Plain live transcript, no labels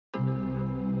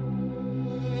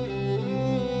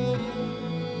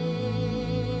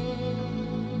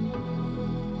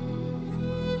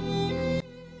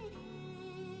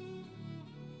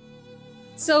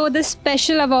So the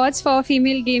special awards for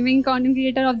female gaming content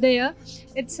creator of the year.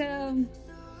 It's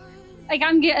like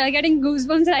I'm getting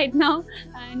goosebumps right now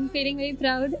and feeling very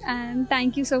proud. And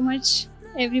thank you so much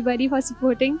everybody for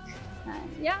supporting. And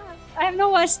yeah, I have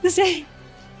no words to say.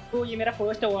 तो ये मेरा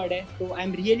first award है, तो I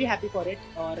am really happy for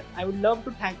it और I would love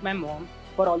to thank my mom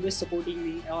for always supporting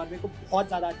me और मेरे को बहुत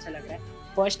ज़्यादा अच्छा लग रहा है।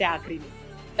 फर्स्ट है आखिरी में।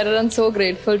 I'm so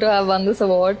grateful to have won this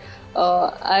award.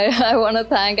 I want to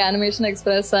thank Animation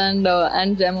Express and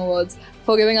Gem Awards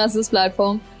for giving us this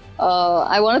platform.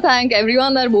 I want to thank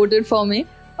everyone that voted for me,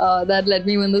 that let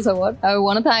me win this award. I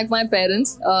want to thank my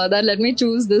parents that let me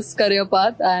choose this career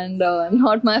path and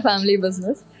not my family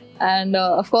business. And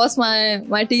of course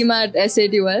my team at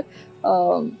S8ul,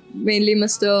 mainly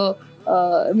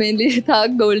mainly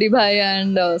Thak, Goldy, Bhai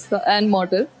and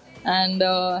Mortal. And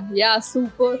yeah,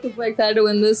 super excited to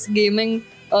win this gaming.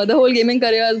 The whole gaming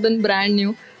career has been brand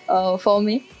new for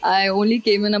me. I only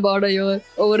came in about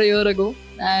over a year ago,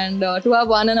 and to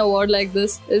have won an award like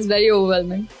this is very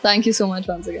overwhelming. Thank you so much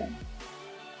once again.